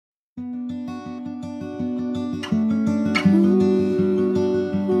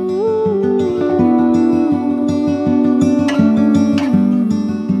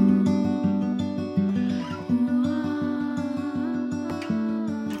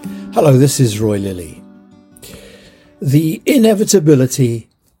Hello, this is Roy Lilly. The inevitability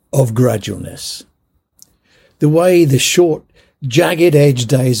of gradualness. The way the short, jagged-edged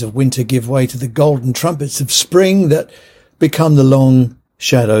days of winter give way to the golden trumpets of spring that become the long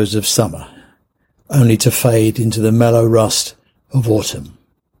shadows of summer, only to fade into the mellow rust of autumn.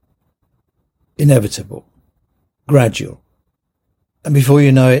 Inevitable. Gradual. And before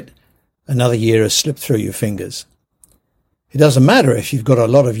you know it, another year has slipped through your fingers. It doesn't matter if you've got a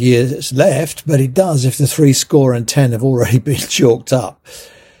lot of years left, but it does if the 70 have already been chalked up.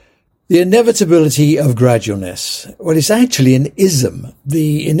 The inevitability of gradualness. Well, it's actually an ism.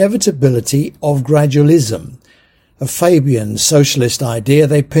 The inevitability of gradualism. A Fabian socialist idea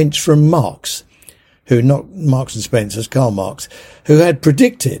they pinched from Marx, not Marks and Spencer's, Karl Marx, who had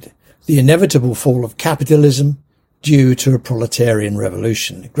predicted the inevitable fall of capitalism due to a proletarian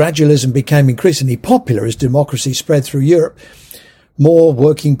revolution. Gradualism became increasingly popular as democracy spread through Europe. More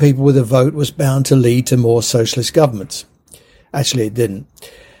working people with a vote was bound to lead to more socialist governments. Actually, it didn't.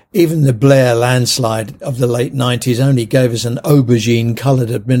 Even the Blair landslide of the late 90s only gave us an aubergine-coloured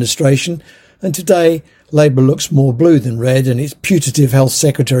administration, and today Labour looks more blue than red, and its putative health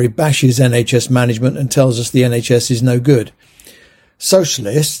secretary bashes NHS management and tells us the NHS is no good.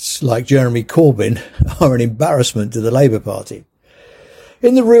 Socialists, like Jeremy Corbyn, are an embarrassment to the Labour Party.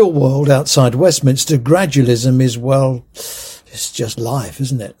 In the real world outside Westminster, gradualism is, well, it's just life,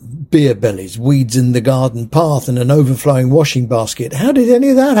 isn't it? Beer bellies, weeds in the garden path and an overflowing washing basket. How did any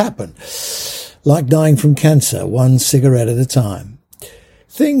of that happen? Like dying from cancer, one cigarette at a time.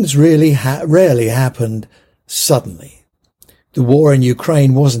 Things really rarely happened suddenly. The war in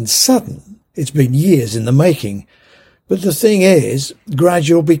Ukraine wasn't sudden. It's been years in the making. But the thing is,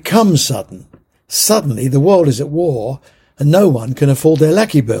 gradual becomes sudden. Suddenly the world is at war and no one can afford their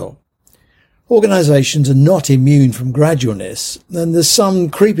lackey bill. Organisations are not immune from gradualness, and there's some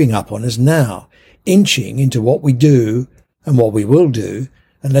creeping up on us now, inching into what we do and what we will do,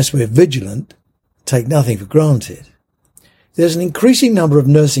 unless we're vigilant, take nothing for granted. There's an increasing number of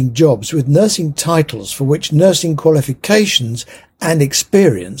nursing jobs with nursing titles for which nursing qualifications and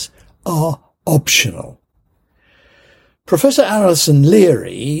experience are optional. Professor Alison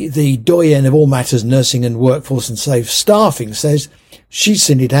Leary, the doyen of all matters nursing and workforce and safe staffing, says she's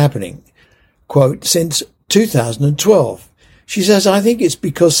seen it happening. Quote, since 2012. She says, I think it's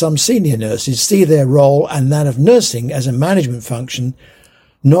because some senior nurses see their role and that of nursing as a management function,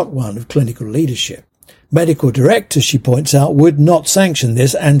 not one of clinical leadership. Medical directors, she points out, would not sanction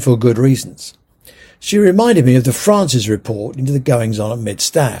this, and for good reasons. She reminded me of the Francis report into the goings-on at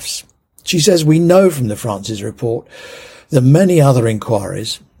mid-staffs. She says, we know from the Francis report that many other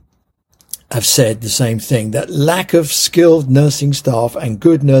inquiries have said the same thing, that lack of skilled nursing staff and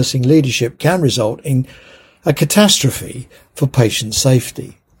good nursing leadership can result in a catastrophe for patient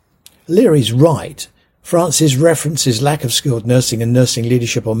safety. Leary's right. Francis references lack of skilled nursing and nursing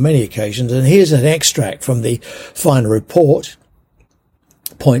leadership on many occasions, and here's an extract from the final report,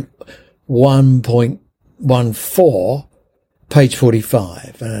 point 1.14, page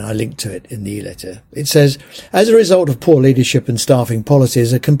 45, and I linked to it in the e-letter. It says, as a result of poor leadership and staffing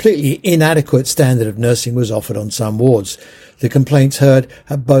policies, a completely inadequate standard of nursing was offered on some wards. The complaints heard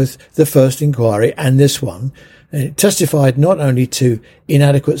at both the first inquiry and this one, and it testified not only to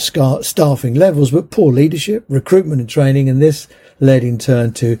inadequate staffing levels, but poor leadership, recruitment and training, and this led in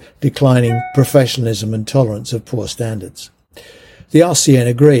turn to declining professionalism and tolerance of poor standards. The RCN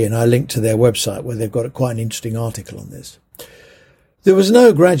agree, and I linked to their website where they've got quite an interesting article on this. There was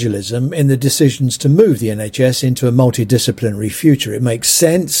no gradualism in the decisions to move the NHS into a multidisciplinary future. It makes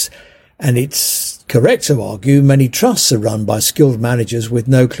sense, and it's correct to argue many trusts are run by skilled managers with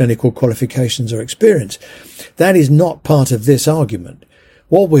no clinical qualifications or experience. That is not part of this argument.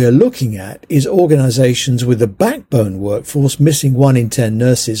 What we are looking at is organisations with a backbone workforce missing 1 in 10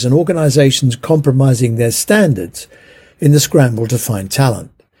 nurses, and organisations compromising their standards in the scramble to find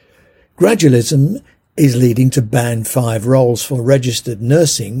talent. Gradualism is leading to Band 5 roles for registered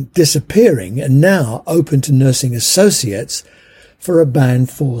nursing disappearing and now open to nursing associates for a Band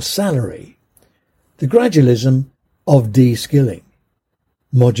 4 salary. The gradualism of de-skilling.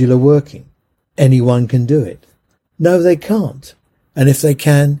 Modular working. Anyone can do it. No, they can't. And if they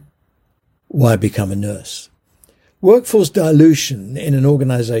can, why become a nurse? Workforce dilution in an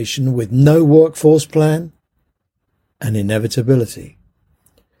organisation with no workforce plan and inevitability.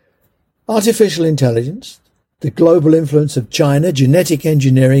 Artificial intelligence, the global influence of China, genetic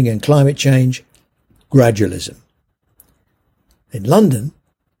engineering and climate change, gradualism. In London,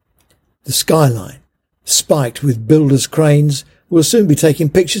 the skyline, spiked with builders' cranes, will soon be taking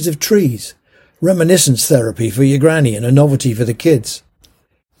pictures of trees. Reminiscence therapy for your granny and a novelty for the kids.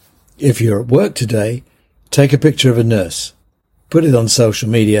 If you're at work today, take a picture of a nurse, put it on social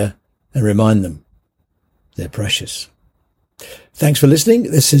media, and remind them they're precious. Thanks for listening.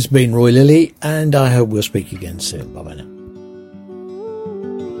 This has been Roy Lilly, and I hope we'll speak again soon. Bye-bye now.